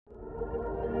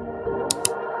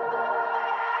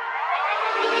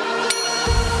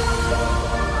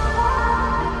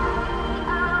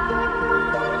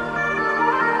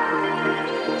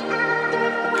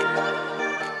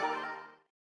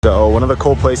one of the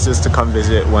cool places to come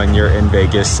visit when you're in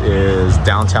Vegas is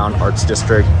Downtown Arts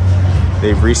District.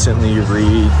 They've recently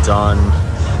redone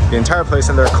the entire place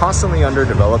and they're constantly under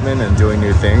development and doing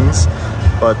new things.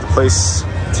 But the place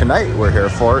tonight we're here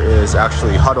for is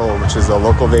actually HUDL, which is a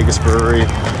local Vegas brewery.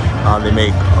 They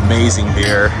make amazing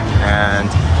beer and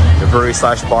the brewery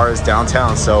slash bar is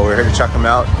downtown, so we're here to check them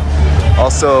out.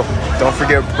 Also, don't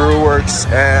forget Brewworks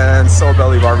and Soul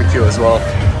Belly Barbecue as well.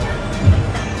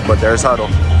 But there's HUDL.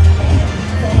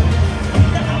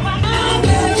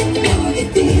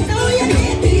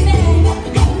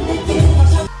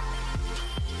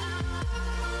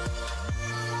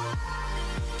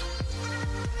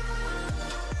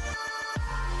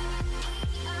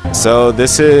 So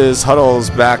this is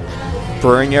HUDL's back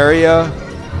brewing area.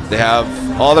 They have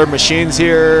all their machines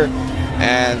here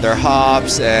and their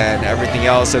hops and everything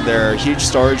else in their huge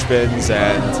storage bins,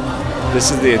 and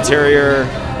this is the interior.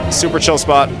 Super chill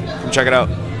spot. Come check it out.